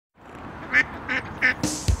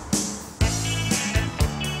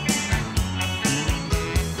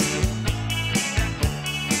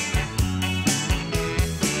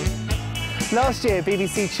Last year,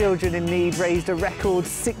 BBC Children in Need raised a record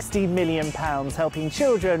 £60 million, helping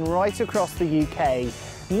children right across the UK.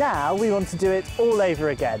 Now we want to do it all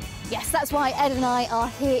over again. Yes, that's why Ed and I are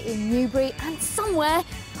here in Newbury, and somewhere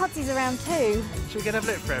Pudsy's around too. Should we get a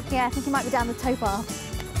look for him? Yeah, I think he might be down the tow path.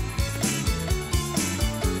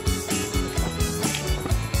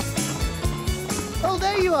 Oh,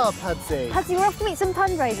 there you are, Pudsey. Pudsey, we're off to meet some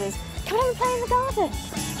fundraisers. Come on and play in the garden.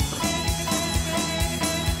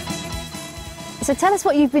 So tell us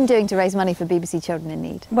what you've been doing to raise money for BBC Children in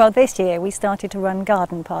Need. Well, this year we started to run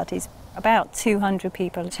garden parties. About 200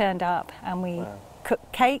 people turned up and we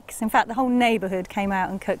cooked cakes. In fact, the whole neighbourhood came out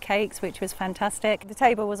and cooked cakes, which was fantastic. The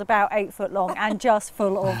table was about 8 foot long and just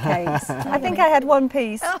full of cakes. I think I had one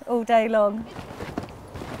piece all day long.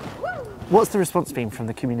 What's the response been from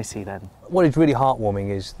the community then? What is really heartwarming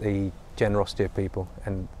is the generosity of people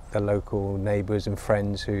and the local neighbours and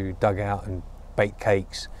friends who dug out and baked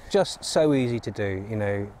cakes. Just so easy to do, you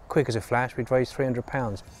know, quick as a flash. We'd raised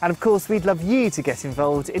 £300. And of course, we'd love you to get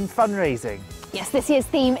involved in fundraising. Yes, this year's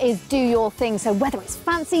theme is Do Your Thing, so whether it's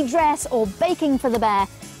fancy dress or baking for the bear,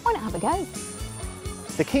 why not have a go?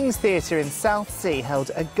 The King's Theatre in Southsea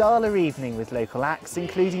held a gala evening with local acts,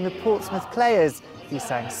 including the Portsmouth Players, who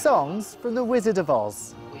sang songs from The Wizard of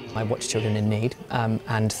Oz. I watched Children in Need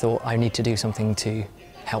and thought I need to do something to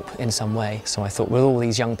help in some way. So I thought, with all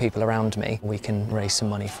these young people around me, we can raise some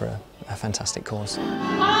money for a fantastic cause.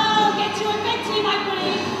 I'll get you eventually, my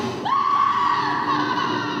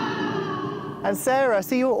buddy! And Sarah,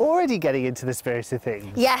 so you're already getting into the spirit of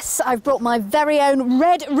things. Yes, I've brought my very own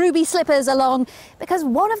red ruby slippers along because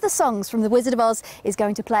one of the songs from The Wizard of Oz is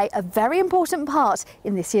going to play a very important part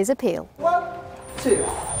in this year's appeal. 1, 2.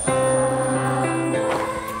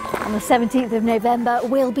 On the 17th of November,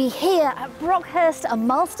 we'll be here at Brockhurst and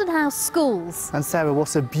Marlston House schools. And Sarah,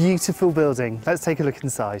 what a beautiful building. Let's take a look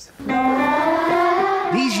inside.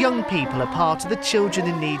 These young people are part of the Children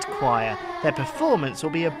in Need choir. Their performance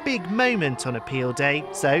will be a big moment on Appeal Day,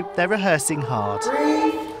 so they're rehearsing hard.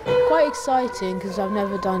 Quite exciting because I've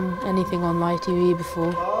never done anything on live TV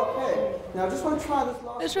before. Now I just want to try this.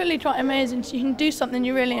 It's really quite amazing. So you can do something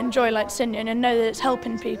you really enjoy, like singing, and know that it's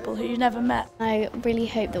helping people who you've never met. I really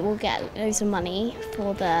hope that we'll get loads of money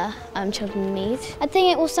for the Children in Need. I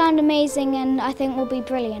think it will sound amazing and I think we'll be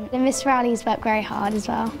brilliant. And Miss Rowley's worked very hard as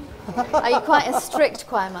well. Are you quite a strict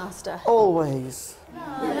choir master? Always.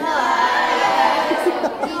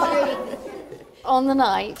 On the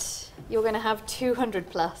night, you're going to have 200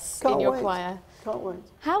 plus in your choir. Can't wait.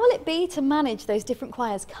 How will it be to manage those different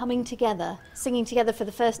choirs coming together, singing together for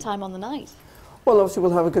the first time on the night? Well, obviously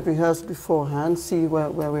we'll have a good rehearsal beforehand, see where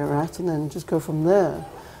we're at, and then just go from there.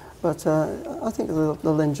 But I think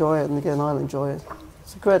they'll enjoy it, and again, I'll enjoy it.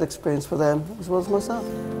 It's a great experience for them as well as myself.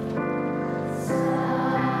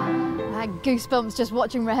 I had goosebumps just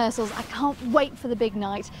watching rehearsals. I can't wait for the big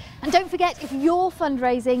night. And don't forget, if you're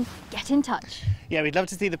fundraising, get in touch. Yeah, we'd love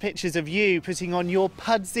to see the pictures of you putting on your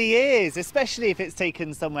Pudsey ears, especially if it's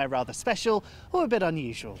taken somewhere rather special or a bit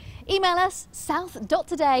unusual. Email us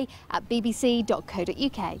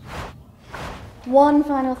south.today@bbc.co.uk. One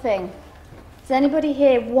final thing. Does anybody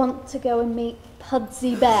here want to go and meet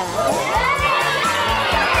Pudsey Bear?